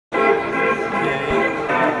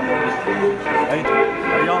Hey,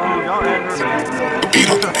 y'all add her.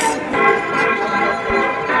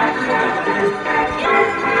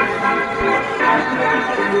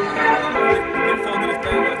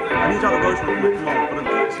 I need y'all to roast real quick. Come on, put it.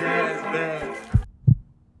 Jazz band.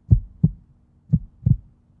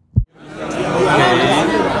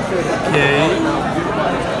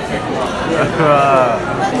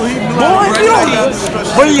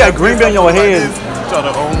 What do you got? Green bean on your head.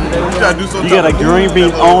 You got a green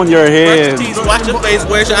bean on your head. Watch your face.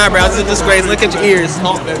 Where's your eyebrows? It's a disgrace. Look at your ears.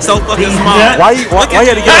 So fucking small. Why you had to get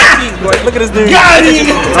it? Look at this dude. Got him.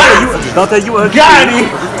 Don't tell you what. Got him.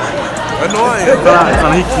 Annoying.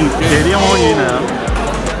 Son, he cute. Katie, I'm on you now.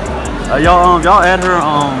 Y'all add her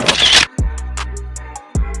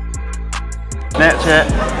Snapchat,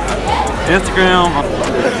 Instagram.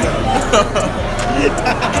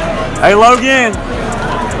 Hey Logan.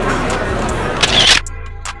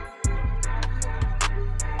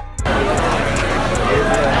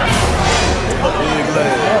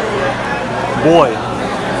 Boy.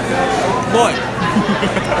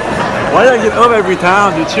 Why you gotta get up every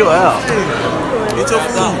time to chill out? It's your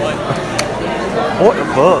food. What the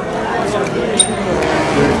fuck?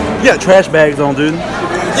 You got trash bags on, dude.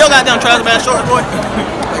 Yo, goddamn trash bag shorts, boy.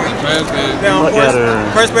 Look at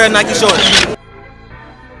her. First pair of Nike shorts.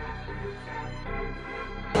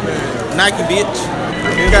 Nike, bitch.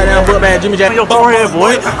 You goddamn book bag, Jimmy Jack. Your forehead,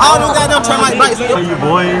 boy. All them goddamn termite bites. Hey, you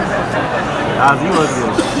boy. Guys, you look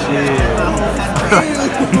good shit.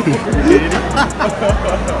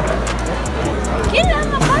 Get it out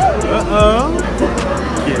of my face.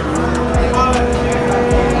 Yeah.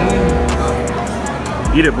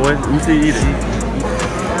 Eat it, boy. Let me see you eat it.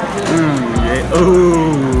 Yeah.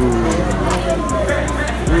 Ooh.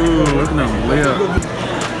 Look at them lip.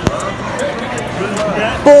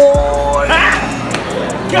 Boy.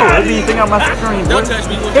 What do you think of my screen, boy? Don't touch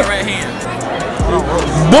me with your right hand.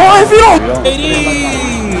 Boy, if you don't.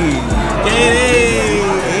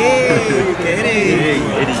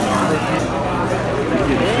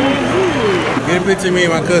 Get a picture of me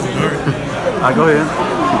and my cousin, alright? Alright, go ahead.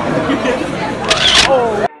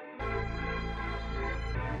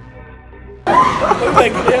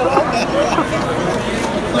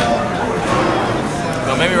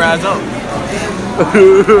 Don't make me rise up.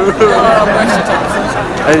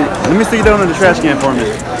 Hey, let me stick it down in the trash can for me.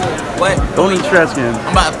 What? Go in the trash can.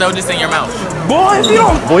 I'm about to throw this in your mouth. Boy, if you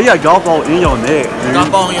don't. Boy, you got golf ball in your neck, dude. Golf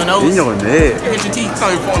ball in your nose? In your neck. Look at your teeth.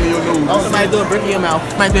 Somebody falling in your nose. Oh, somebody do a brick in your mouth.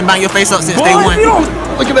 Somebody's been banging your face up since day one.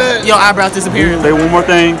 Look at that. Your eyebrows disappearing. Say one more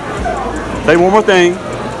thing. Say one more thing.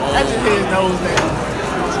 I just hit his nose now.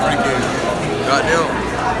 Goddamn.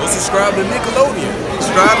 Go subscribe to Nickelodeon.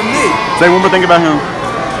 Subscribe to Nick. Say one more thing about him.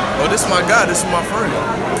 Oh, this is my guy. This is my friend.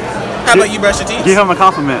 How about you brush your teeth? Give him a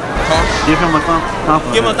compliment. Huh? Give him a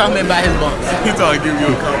compliment. Give him a compliment about his bumps. He thought I'd give you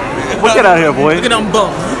a compliment. Well, get out of here, boy. Look at them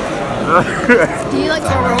bumps. Do you like to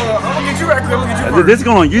I'm gonna get you right quick. I'm gonna get you first. This is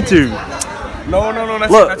going on YouTube. No,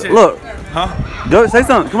 that's Look, not yet. look. Huh? Go, say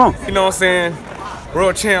something. Come on. You know what I'm saying?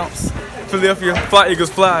 World champs. Philadelphia, Fly Eagles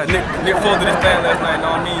fly. Nick Foles did his thing last night,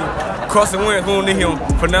 know what I mean? Carson Wentz won't need him.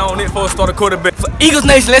 For now, Nick Foles start a quarterback. Eagles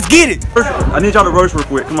Nation, let's get it! I need y'all to roast real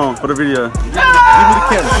quick. Come on, for the video. Give me the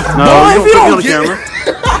camera. No, Boy, you don't put me on the camera.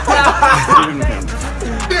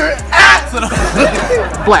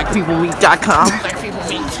 BlackPeopleMeet.com.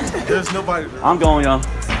 There's nobody. I'm going, y'all.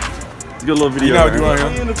 Let's get a little video. You know what you want here.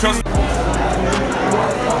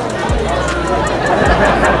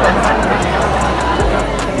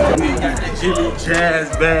 Jimmy Jazz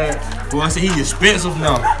bag. Boy, I said he's expensive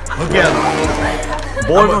now. Look at him.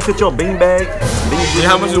 Boy, we're gonna fit your bean bag. Yeah,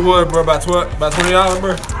 how much it was, bro? About $20,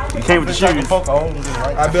 bro? You came with the shoes.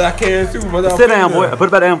 I bet I can too, but Sit down, boy. Put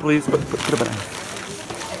it back down, please. Put it back down.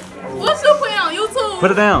 What's you putting on YouTube? Put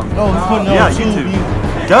it down. No, he's putting it on YouTube.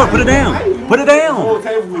 Go, put it down. Put it down.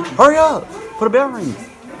 Hurry up. Put a bell ring.